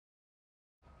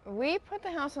We put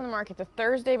the house on the market the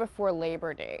Thursday before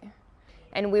Labor Day,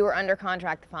 and we were under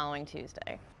contract the following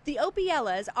Tuesday. The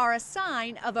Opiellas are a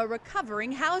sign of a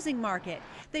recovering housing market.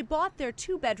 They bought their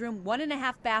 2-bedroom,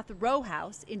 1.5-bath row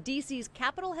house in D.C.'s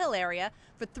Capitol Hill area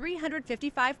for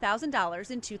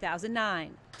 $355,000 in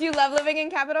 2009. Do you love living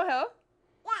in Capitol Hill?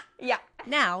 Yeah.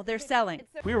 Now they're selling.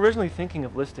 We were originally thinking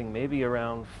of listing maybe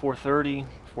around 430,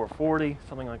 440,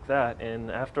 something like that.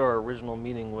 And after our original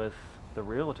meeting with the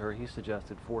realtor, he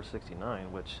suggested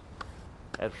 469, which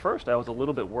at first I was a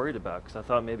little bit worried about because I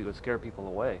thought maybe it would scare people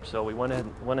away. So we went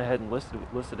ahead and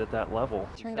listed at that level.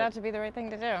 Turned out to be the right thing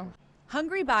to do.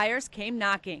 Hungry buyers came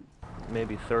knocking.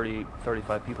 Maybe 30,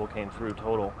 35 people came through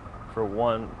total for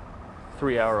one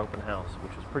 3-hour open house,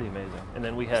 which was pretty amazing. And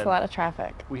then we had a lot of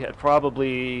traffic. We had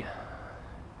probably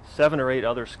 7 or 8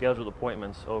 other scheduled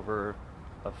appointments over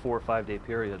a 4 or 5 day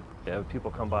period. Yeah,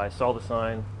 people come by, saw the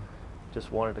sign,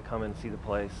 just wanted to come and see the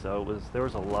place. So there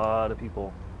was a lot of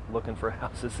people looking for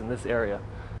houses in this area.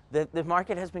 The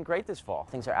market has been great this fall.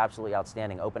 Things are absolutely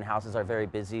outstanding. Open houses are very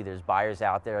busy. There's buyers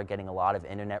out there getting a lot of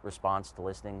internet response to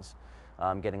listings,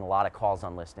 getting a lot of calls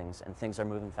on listings, and things are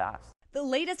moving fast. The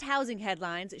latest housing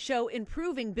headlines show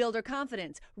improving builder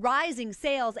confidence, rising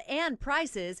sales and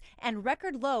prices, and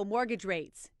record low mortgage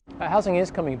rates. Housing is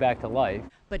coming back to life.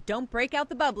 But don't break out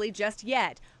the bubbly just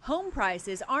yet. Home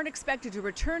prices aren't expected to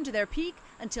return to their peak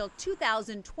until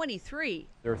 2023.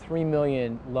 There are 3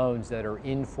 million loans that are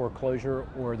in foreclosure,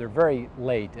 or they're very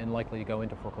late and likely to go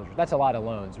into foreclosure. That's a lot of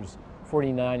loans. There's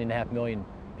 49.5 million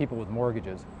people with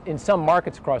mortgages. In some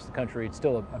markets across the country, it's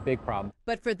still a big problem.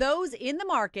 But for those in the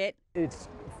market, it's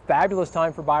a fabulous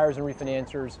time for buyers and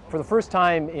refinancers. For the first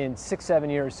time in 6-7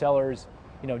 years, sellers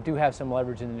do have some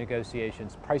leverage in the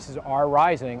negotiations. Prices are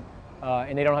rising,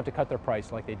 and they don't have to cut their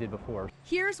price like they did before.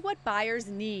 Here's what buyers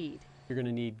need. You're going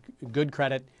to need good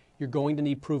credit, you're going to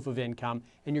need proof of income,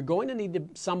 and you're going to need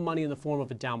some money in the form of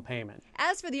a down payment.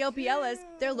 As for the Opiellas,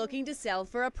 they're looking to sell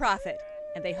for a profit,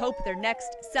 and they hope their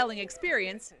next selling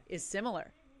experience is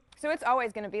similar. So it's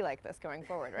always going to be like this going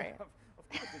forward, right?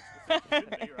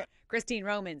 Christine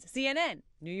Romans, CNN,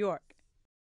 New York.